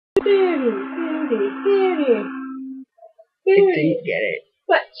I didn't get it.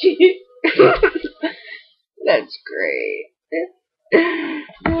 What? That's great.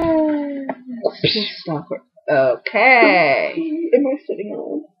 Stop it. Okay. Am I sitting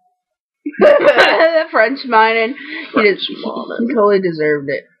on? The French mining. He totally deserved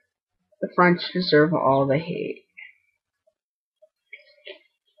it. The French deserve all the hate.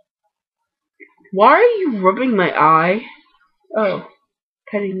 Why are you rubbing my eye? Oh,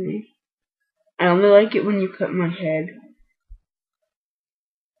 petting me. I only like it when you pet my head.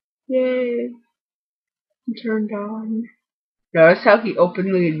 Yay. I'm turned on. Notice how he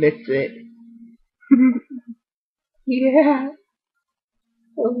openly admits it. Yeah.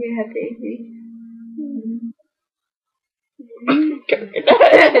 Oh yeah, baby.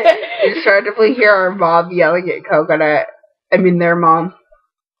 You started hear our mom yelling at Coconut. I mean their mom.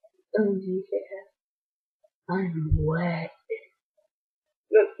 Oh yeah. I'm wet.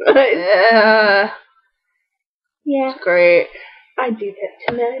 That's nice. Yeah. It's great. I do that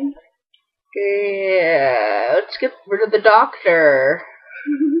to men. Yeah. Let's get rid of the doctor.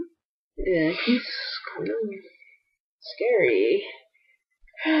 Yeah, he's kind of scary.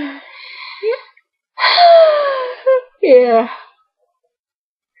 Yeah.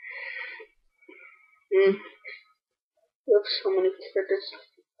 We have so many characters.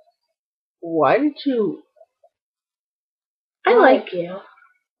 Why did you? I like you.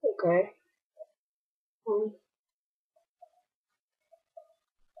 Okay.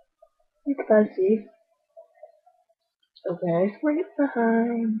 You're fuzzy. Okay. Right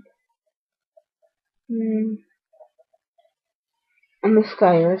behind. On the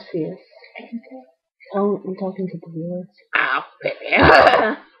sky, I see us. I can tell. I'm talking to the viewers. Ow, baby.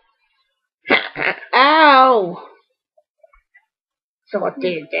 Ow! So what do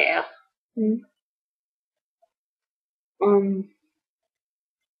you do?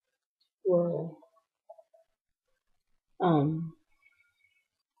 Well,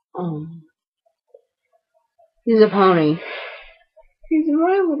 he's a pony. He's a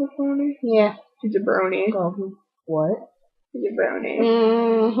My Little Pony. Yeah. He's a brony. What? He's a brony.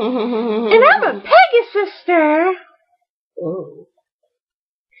 And I'm a Pegasus-sister. Oh.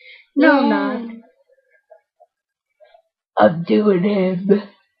 No, I'm not. I'm doing him.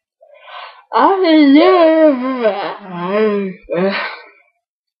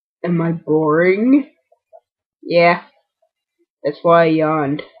 Am I boring? Yeah. That's why I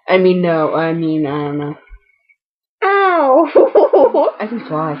yawned. I don't know. Ow! I can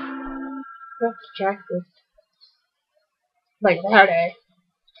fly. That's attractive. Like howdy.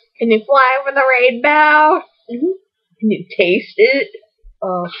 Can you fly over the rainbow? Mm-hmm. Can you taste it?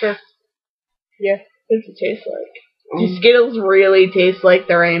 Sure. Yeah. What does it taste like? Do Skittles really taste like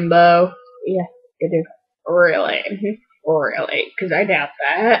the rainbow? Yeah, they do. Really? Really? Because I doubt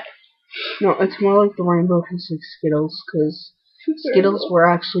that. No, it's more like the rainbow tastes like Skittles, because Skittles were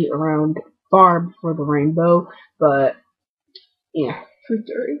actually around far before the rainbow, but, yeah.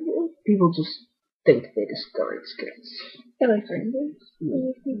 People just think they discovered Skittles. I like rainbows. I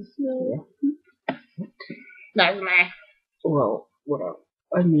like the smell. Yeah. That's me. Well, what else?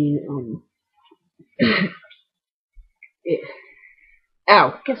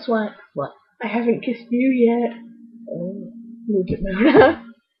 Ow. Guess what? What? I haven't kissed you yet. Look at Mona.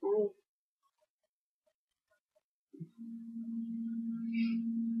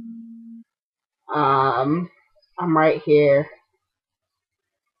 I'm right here.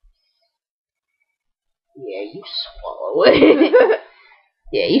 Yeah, you swallow it.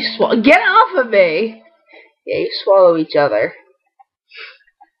 Yeah, you swallow. Get off of me! Yeah, you swallow each other.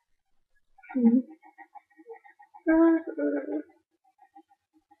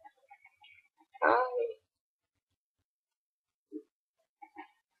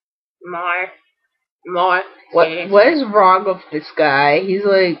 More. What is wrong with this guy? He's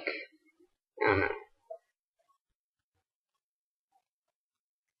like, I don't know.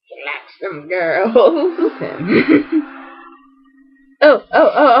 He likes them girls. Him.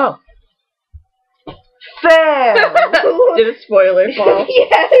 Oh. Fail! Did a spoiler fall?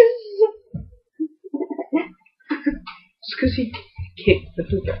 Yes! Just because he kicked the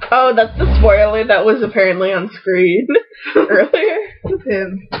poop. Oh, that's the spoiler that was apparently on screen earlier. With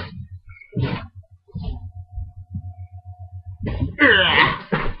him.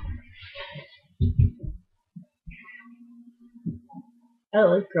 I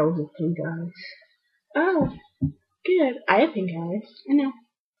like girls with pink eyes. Oh, good. I have pink eyes. I know.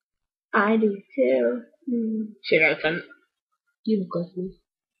 I do too. She doesn't. You look like me.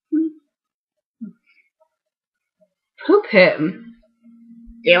 Poop him.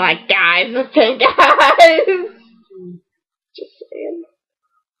 Do you like guys with pink eyes? Just saying.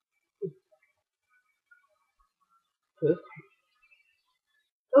 Poop.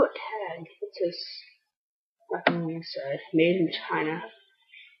 Oh, a tag. What's this? Nothing on the side. Made in China.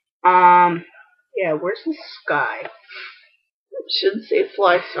 Yeah, where's the sky? It should say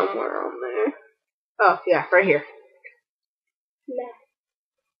fly somewhere on there. Oh, yeah, right here. No.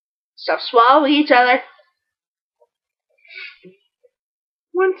 Stop swallowing each other.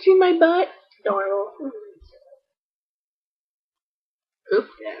 Want to see my butt? Adorable. Poop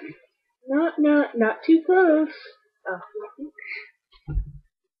then. Not too close. Oh,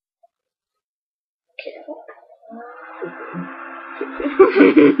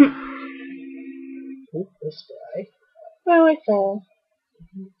 Poop this guy. Oh, I fell.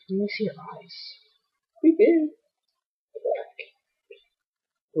 Let me see your eyes. Boo boo.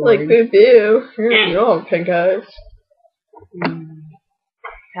 Like boo boo. You don't have pink eyes.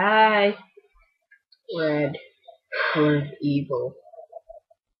 Hi. Red. Color of evil.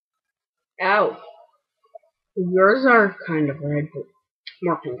 Ow. Yours are kind of red, but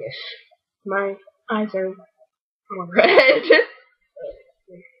more pinkish. My eyes are more red.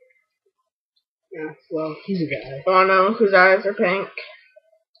 Yeah, well, he's a guy. Oh no, whose eyes are pink?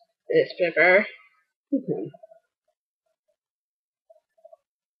 It's Pipper. Okay.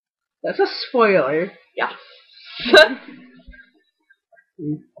 That's a spoiler. Yeah.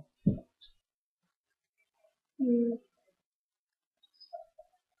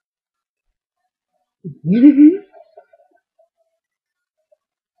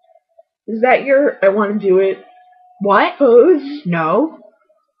 Is that your I want to do it What? pose? No.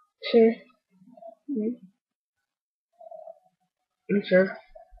 Sure. I'm sure.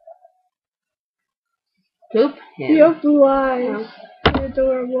 Poop him. You have blue eyes. You're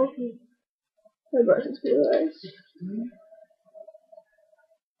adorable. My brush has blue eyes.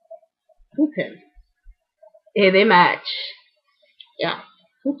 Poop him. Hey, they match. Yeah.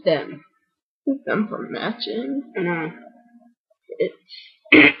 Poop them. Keep them from matching. I know.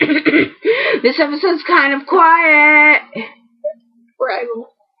 This episode's kind of quiet. Braggle.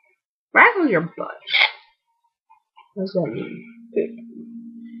 Rattle your butt. What does that mean?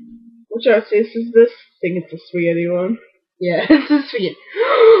 Which artist is this? I think it's a spaghetti one. Yeah, it's a sweet.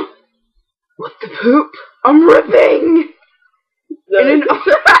 What the poop? I'm ripping! I'm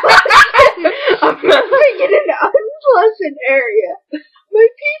ripping in an unpleasant area. My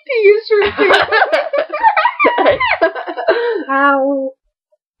pee-pee is ripping. How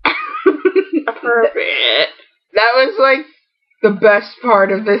appropriate. That was like the best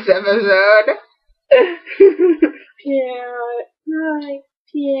part of this episode. Pierre. Hi,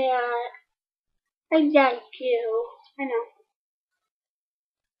 Pierre. I like you. I know.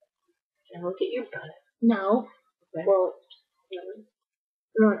 Can I look at your butt? No. Okay. Well,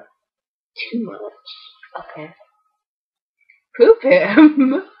 not too much. Okay. Poop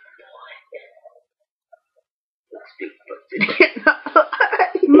him. Let's be again.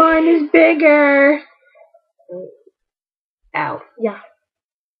 Mine is bigger. Ow. Yeah.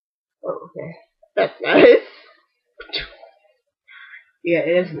 Oh, okay. That's nice. Yeah,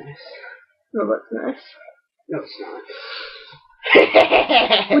 it is nice. No, that's nice. No, it's not.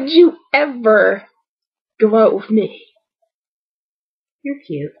 Would you ever go out with me? You're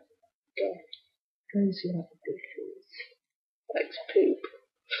cute. Because you have a good shoes. That's poop.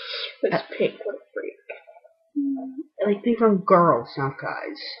 That's pink. What a freak. I like pink on girls, not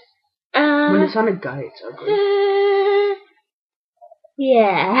guys. When it's on a guy, it's ugly.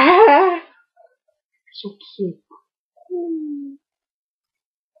 Yeah. So cute.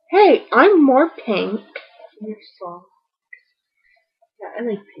 Hey, I'm more pink. You're soft. Yeah, I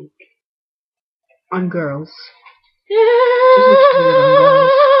like pink. On girls. Just looks weird on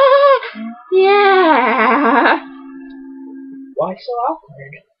girls. Yeah. Why so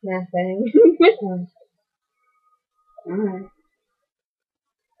awkward? Nothing. Alright.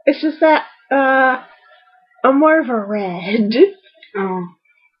 It's just that, I'm more of a red. Oh.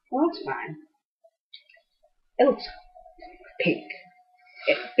 Well, that's fine. It looks pink.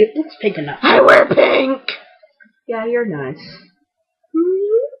 It looks pink enough. I wear pink. Yeah, you're nice.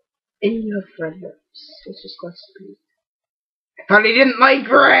 And you have red lips. It's just less pink. I thought he didn't like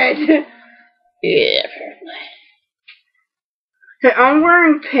red. Yeah, apparently. Okay, I'm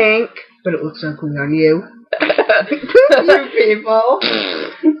wearing pink, but it looks ugly on you. You people.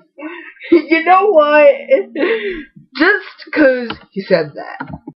 You know what? Just 'cause he said that.